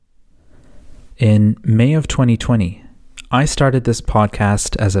In May of 2020, I started this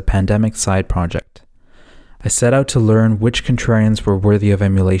podcast as a pandemic side project. I set out to learn which contrarians were worthy of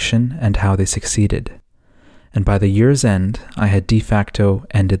emulation and how they succeeded. And by the year's end, I had de facto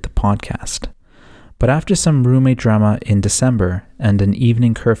ended the podcast. But after some roommate drama in December and an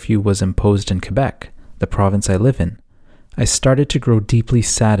evening curfew was imposed in Quebec, the province I live in, I started to grow deeply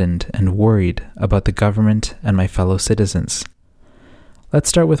saddened and worried about the government and my fellow citizens. Let's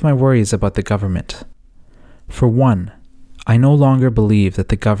start with my worries about the government. For one, I no longer believe that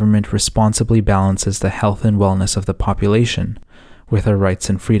the government responsibly balances the health and wellness of the population with our rights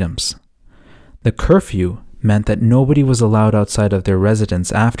and freedoms. The curfew meant that nobody was allowed outside of their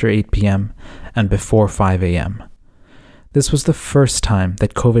residence after 8 p.m. and before 5 a.m. This was the first time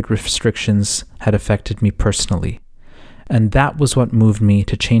that COVID restrictions had affected me personally, and that was what moved me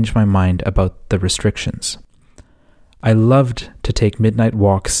to change my mind about the restrictions. I loved to take midnight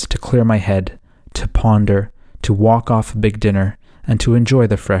walks to clear my head, to ponder, to walk off a big dinner, and to enjoy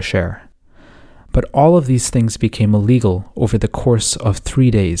the fresh air. But all of these things became illegal over the course of 3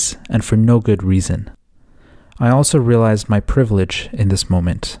 days, and for no good reason. I also realized my privilege in this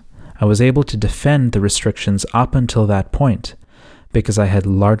moment. I was able to defend the restrictions up until that point, because I had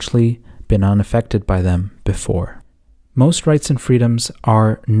largely been unaffected by them before. Most rights and freedoms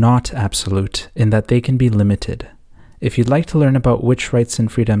are not absolute in that they can be limited. If you'd like to learn about which rights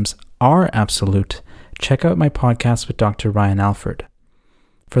and freedoms are absolute, check out my podcast with Dr. Ryan Alford.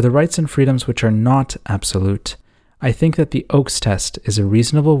 For the rights and freedoms which are not absolute, I think that the Oakes test is a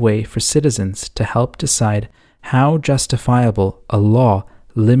reasonable way for citizens to help decide how justifiable a law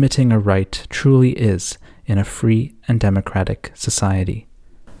limiting a right truly is in a free and democratic society.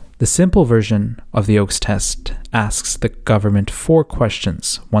 The simple version of the Oakes test asks the government 4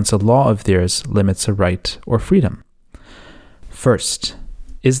 questions once a law of theirs limits a right or freedom. First,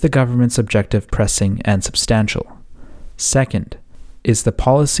 is the government's objective pressing and substantial? Second, is the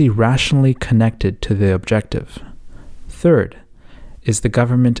policy rationally connected to the objective? Third, is the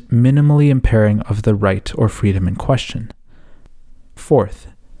government minimally impairing of the right or freedom in question? Fourth,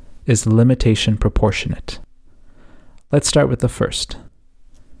 is the limitation proportionate? Let's start with the first.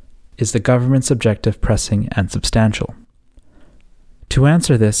 Is the government's objective pressing and substantial? To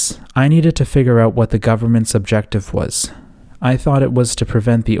answer this, I needed to figure out what the government's objective was. I thought it was to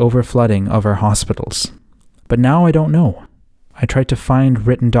prevent the overflooding of our hospitals. But now I don't know. I tried to find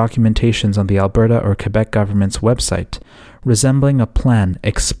written documentations on the Alberta or Quebec government's website resembling a plan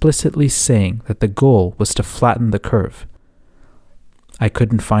explicitly saying that the goal was to flatten the curve. I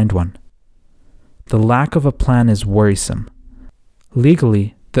couldn't find one. The lack of a plan is worrisome.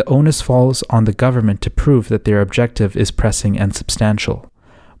 Legally, the onus falls on the government to prove that their objective is pressing and substantial.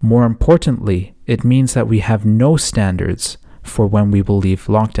 More importantly, it means that we have no standards for when we will leave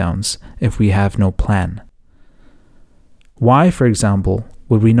lockdowns if we have no plan. Why, for example,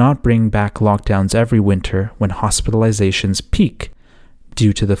 would we not bring back lockdowns every winter when hospitalizations peak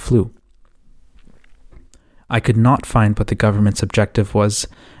due to the flu? I could not find what the government's objective was,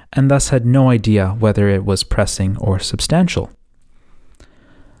 and thus had no idea whether it was pressing or substantial.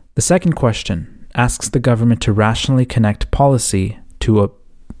 The second question asks the government to rationally connect policy to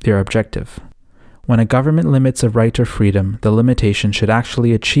their objective. When a government limits a right or freedom, the limitation should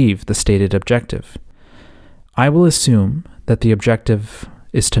actually achieve the stated objective. I will assume that the objective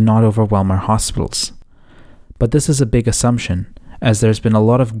is to not overwhelm our hospitals. But this is a big assumption, as there's been a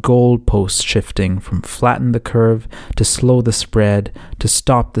lot of goalpost shifting from flatten the curve to slow the spread to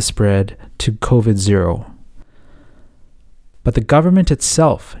stop the spread to COVID-0. But the government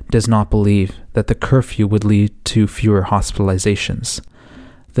itself does not believe that the curfew would lead to fewer hospitalizations.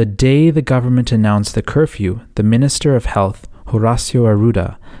 The day the government announced the curfew, the Minister of Health, Horacio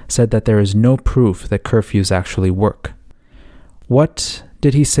Arruda, said that there is no proof that curfews actually work. What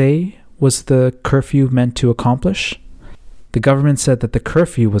did he say was the curfew meant to accomplish? The government said that the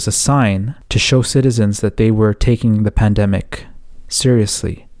curfew was a sign to show citizens that they were taking the pandemic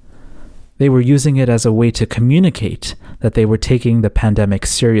seriously. They were using it as a way to communicate that they were taking the pandemic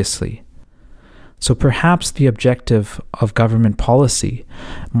seriously. So perhaps the objective of government policy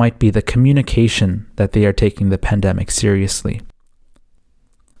might be the communication that they are taking the pandemic seriously.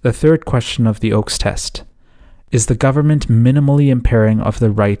 The third question of the Oakes test: is the government minimally impairing of the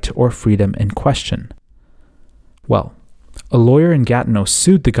right or freedom in question? Well, a lawyer in Gatineau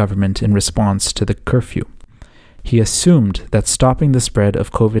sued the government in response to the curfew. He assumed that stopping the spread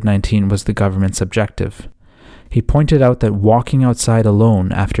of COVID-19 was the government's objective. He pointed out that walking outside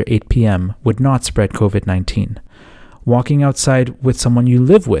alone after 8 p.m. would not spread COVID-19. Walking outside with someone you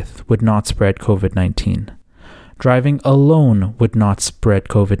live with would not spread COVID-19. Driving alone would not spread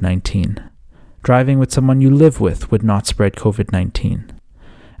COVID-19. Driving with someone you live with would not spread COVID-19.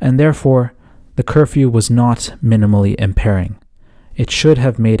 And therefore, the curfew was not minimally impairing. It should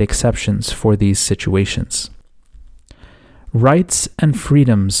have made exceptions for these situations. Rights and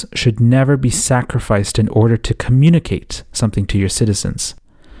freedoms should never be sacrificed in order to communicate something to your citizens.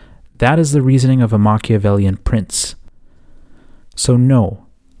 That is the reasoning of a Machiavellian prince. So no,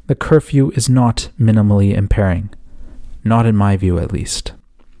 the curfew is not minimally impairing. Not in my view, at least.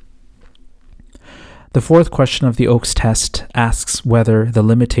 The fourth question of the Oakes test asks whether the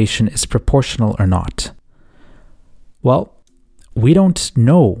limitation is proportional or not. Well, we don't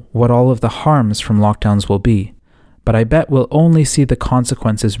know what all of the harms from lockdowns will be, but I bet we'll only see the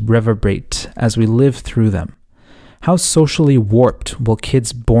consequences reverberate as we live through them. How socially warped will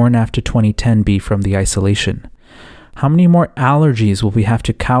kids born after 2010 be from the isolation? How many more allergies will we have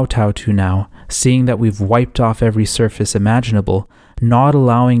to kowtow to now, seeing that we've wiped off every surface imaginable, not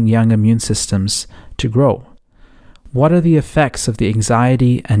allowing young immune systems to grow? What are the effects of the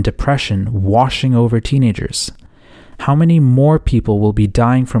anxiety and depression washing over teenagers? How many more people will be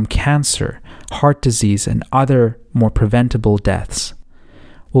dying from cancer, heart disease, and other more preventable deaths?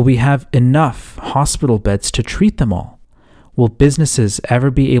 Will we have enough hospital beds to treat them all? Will businesses ever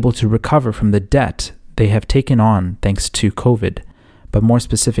be able to recover from the debt they have taken on thanks to COVID, but more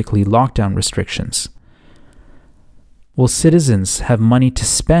specifically lockdown restrictions? Will citizens have money to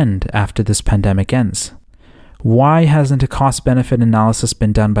spend after this pandemic ends? Why hasn't a cost-benefit analysis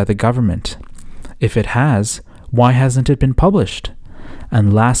been done by the government? If it has, why hasn't it been published?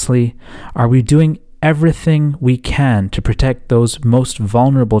 And lastly, are we doing everything we can to protect those most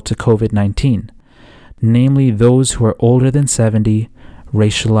vulnerable to COVID-19, namely those who are older than 70,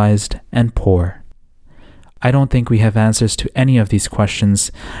 racialized, and poor? I don't think we have answers to any of these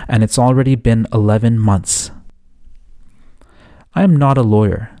questions, and it's already been 11 months. I am not a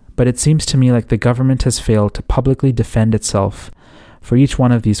lawyer, but it seems to me like the government has failed to publicly defend itself for each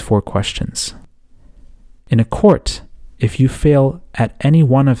one of these four questions. In a court, if you fail at any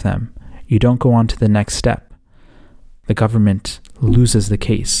one of them, you don't go on to the next step. The government loses the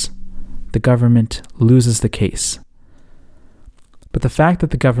case. The government loses the case. But the fact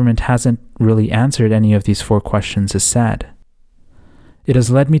that the government hasn't really answered any of these four questions is sad. It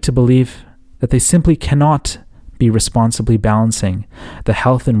has led me to believe that they simply cannot be responsibly balancing the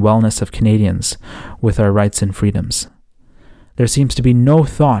health and wellness of Canadians with our rights and freedoms. There seems to be no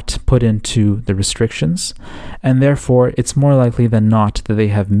thought put into the restrictions, and therefore it's more likely than not that they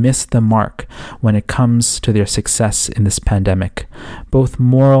have missed the mark when it comes to their success in this pandemic, both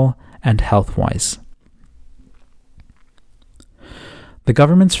moral and health-wise. The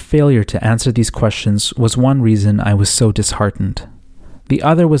government's failure to answer these questions was one reason I was so disheartened. The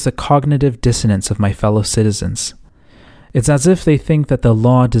other was the cognitive dissonance of my fellow citizens. It's as if they think that the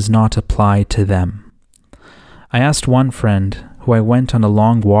law does not apply to them. I asked one friend, who I went on a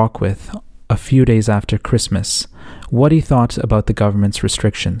long walk with a few days after Christmas, what he thought about the government's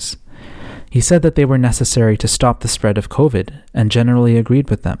restrictions. He said that they were necessary to stop the spread of COVID, and generally agreed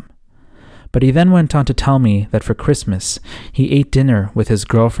with them. But he then went on to tell me that for Christmas, he ate dinner with his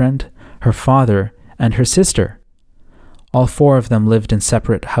girlfriend, her father, and her sister. All four of them lived in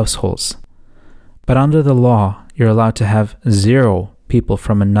separate households. But under the law, you're allowed to have 0 people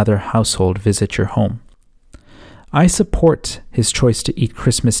from another household visit your home. I support his choice to eat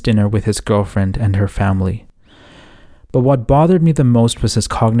Christmas dinner with his girlfriend and her family. But what bothered me the most was his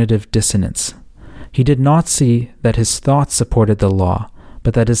cognitive dissonance. He did not see that his thoughts supported the law,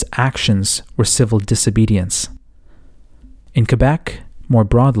 but that his actions were civil disobedience. In Quebec, more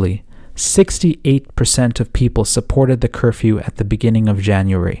broadly, 68% of people supported the curfew at the beginning of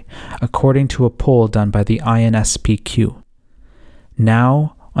January, according to a poll done by the INSPQ.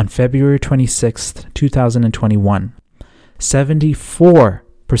 Now, on February 26, 2021,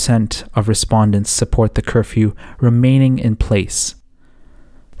 74% of respondents support the curfew remaining in place.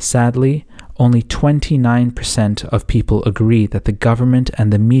 Sadly, only 29% of people agree that the government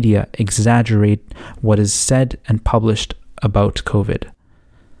and the media exaggerate what is said and published about COVID.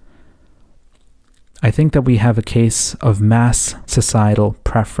 I think that we have a case of mass societal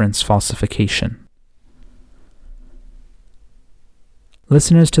preference falsification.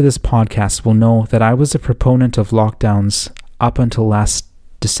 Listeners to this podcast will know that I was a proponent of lockdowns up until last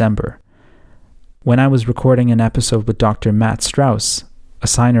December, when I was recording an episode with Dr. Matt Strauss, a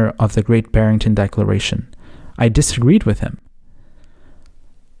signer of the Great Barrington Declaration. I disagreed with him.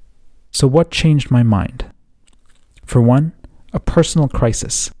 So what changed my mind? For one, a personal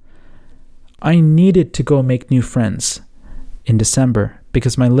crisis. I needed to go make new friends in December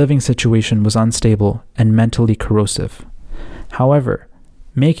because my living situation was unstable and mentally corrosive. However,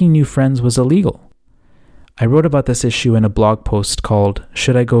 making new friends was illegal. I wrote about this issue in a blog post called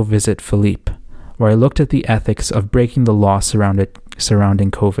Should I Go Visit Philippe?, where I looked at the ethics of breaking the law surrounding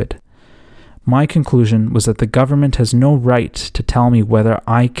COVID. My conclusion was that the government has no right to tell me whether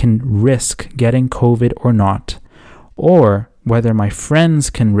I can risk getting COVID or not, or whether my friends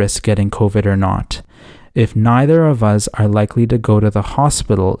can risk getting COVID or not, if neither of us are likely to go to the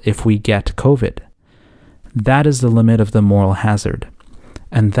hospital if we get COVID. That is the limit of the moral hazard,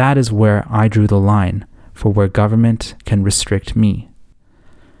 and that is where I drew the line for where government can restrict me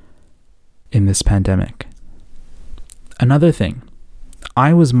in this pandemic. Another thing,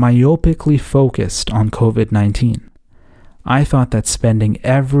 I was myopically focused on COVID-19. I thought that spending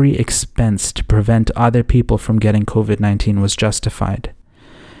every expense to prevent other people from getting COVID-19 was justified,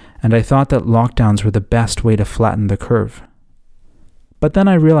 and I thought that lockdowns were the best way to flatten the curve. But then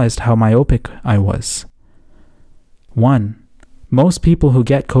I realized how myopic I was. 1. Most people who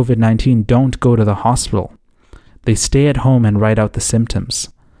get COVID-19 don't go to the hospital. They stay at home and ride out the symptoms.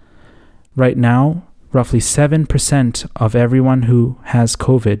 Right now, roughly 7% of everyone who has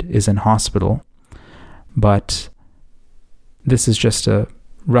COVID is in hospital, but this is just a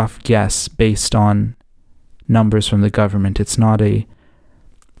rough guess based on numbers from the government. It's not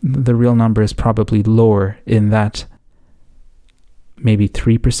the real number is probably lower, in that maybe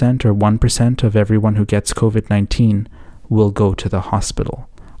 3% or 1% of everyone who gets COVID-19 will go to the hospital.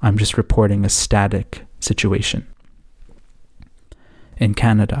 I'm just reporting a static situation in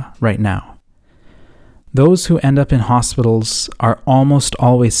Canada right now. Those who end up in hospitals are almost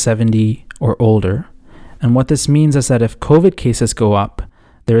always 70 or older, and what this means is that if COVID cases go up,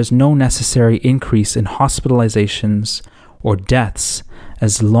 there is no necessary increase in hospitalizations or deaths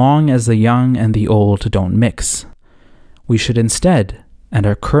as long as the young and the old don't mix. We should instead, and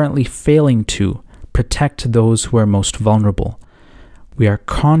are currently failing to, protect those who are most vulnerable. We are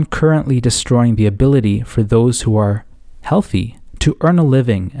concurrently destroying the ability for those who are healthy to earn a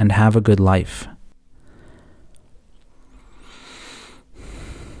living and have a good life.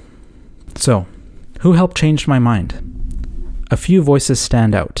 So, who helped change my mind? A few voices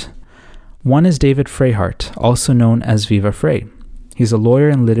stand out. One is David Freyhart, also known as Viva Frey. He's a lawyer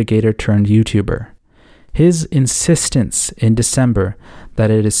and litigator turned YouTuber. His insistence in December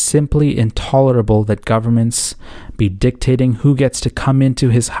that it is simply intolerable that governments be dictating who gets to come into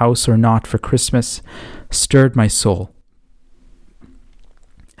his house or not for Christmas stirred my soul.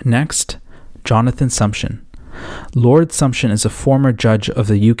 Next, Jonathan Sumption. Lord Sumption is a former judge of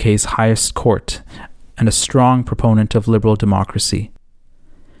the UK's highest court and a strong proponent of liberal democracy.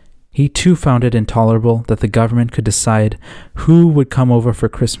 He too found it intolerable that the government could decide who would come over for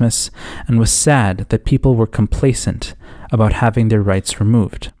Christmas and was sad that people were complacent about having their rights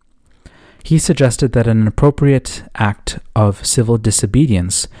removed. He suggested that an appropriate act of civil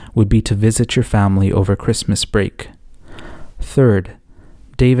disobedience would be to visit your family over Christmas break. Third,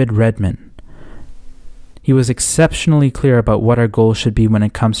 David Redman. He was exceptionally clear about what our goals should be when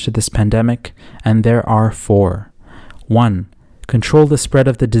it comes to this pandemic, and there are 4. 1. Control the spread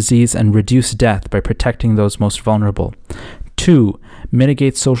of the disease and reduce death by protecting those most vulnerable. 2.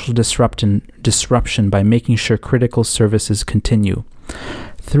 Mitigate social disruption by making sure critical services continue.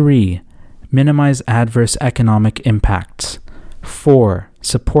 3. Minimize adverse economic impacts. 4.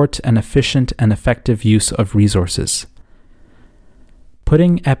 Support an efficient and effective use of resources.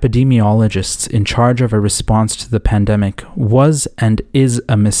 Putting epidemiologists in charge of a response to the pandemic was and is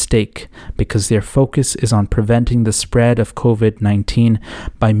a mistake because their focus is on preventing the spread of COVID-19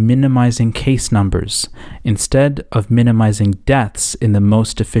 by minimizing case numbers instead of minimizing deaths in the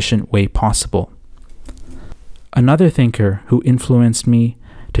most efficient way possible. Another thinker who influenced me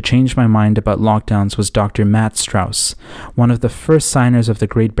to change my mind about lockdowns was Dr. Matt Strauss, one of the first signers of the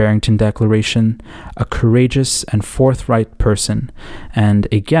Great Barrington Declaration, a courageous and forthright person, and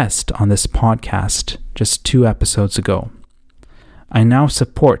a guest on this podcast just 2 episodes ago. I now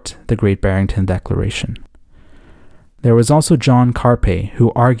support the Great Barrington Declaration. There was also John Carpe,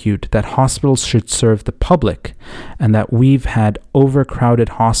 who argued that hospitals should serve the public and that we've had overcrowded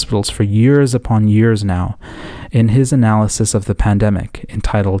hospitals for years upon years now, in his analysis of the pandemic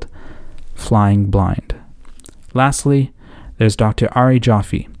entitled Flying Blind. Lastly, there's Dr. Ari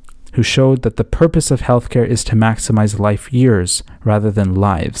Jaffe, who showed that the purpose of healthcare is to maximize life years rather than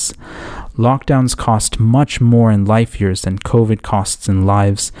lives. Lockdowns cost much more in life years than COVID costs in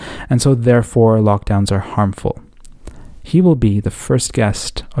lives, and so therefore lockdowns are harmful. He will be the first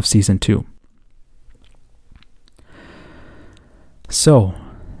guest of Season 2. So,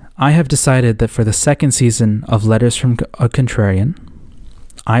 I have decided that for the second season of Letters from a Contrarian,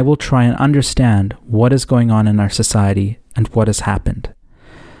 I will try and understand what is going on in our society and what has happened.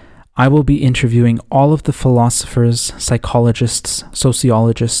 I will be interviewing all of the philosophers, psychologists,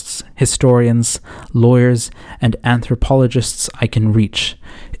 sociologists, historians, lawyers, and anthropologists I can reach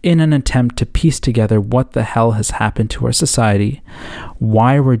in an attempt to piece together what the hell has happened to our society,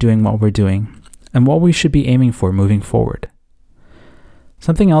 why we're doing what we're doing, and what we should be aiming for moving forward.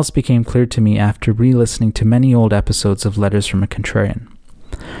 Something else became clear to me after re-listening to many old episodes of Letters from a Contrarian.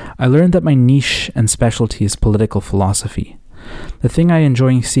 I learned that my niche and specialty is political philosophy. The thing I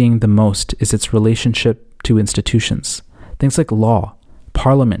enjoy seeing the most is its relationship to institutions. Things like law,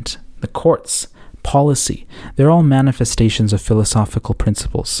 parliament, the courts, policy. They're all manifestations of philosophical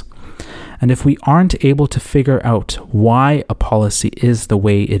principles. And if we aren't able to figure out why a policy is the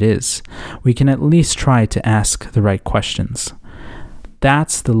way it is, we can at least try to ask the right questions.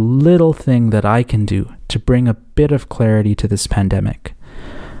 That's the little thing that I can do to bring a bit of clarity to this pandemic.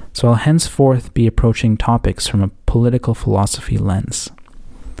 So I'll henceforth be approaching topics from a political philosophy lens.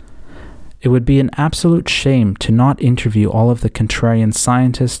 It would be an absolute shame to not interview all of the contrarian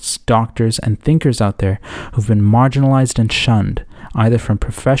scientists, doctors, and thinkers out there who've been marginalized and shunned, either from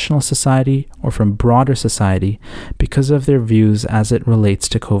professional society or from broader society, because of their views as it relates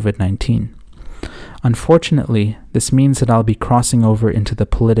to COVID-19. Unfortunately, this means that I'll be crossing over into the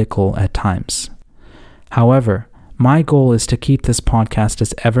political at times. However, my goal is to keep this podcast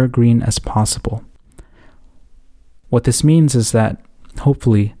as evergreen as possible. What this means is that,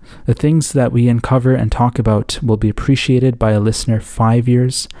 hopefully, the things that we uncover and talk about will be appreciated by a listener 5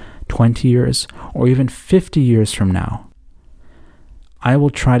 years, 20 years, or even 50 years from now. I will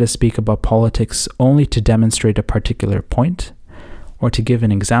try to speak about politics only to demonstrate a particular point, or to give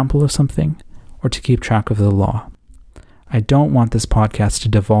an example of something, or to keep track of the law. I don't want this podcast to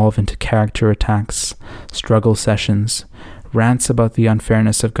devolve into character attacks, struggle sessions, rants about the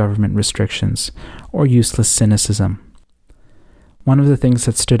unfairness of government restrictions, or useless cynicism. One of the things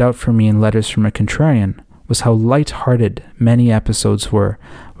that stood out for me in Letters from a Contrarian was how light-hearted many episodes were,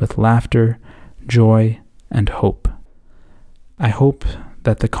 with laughter, joy, and hope. I hope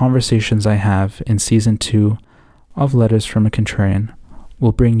that the conversations I have in Season 2 of Letters from a Contrarian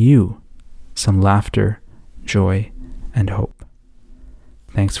will bring you some laughter, joy, and hope.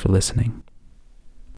 Thanks for listening.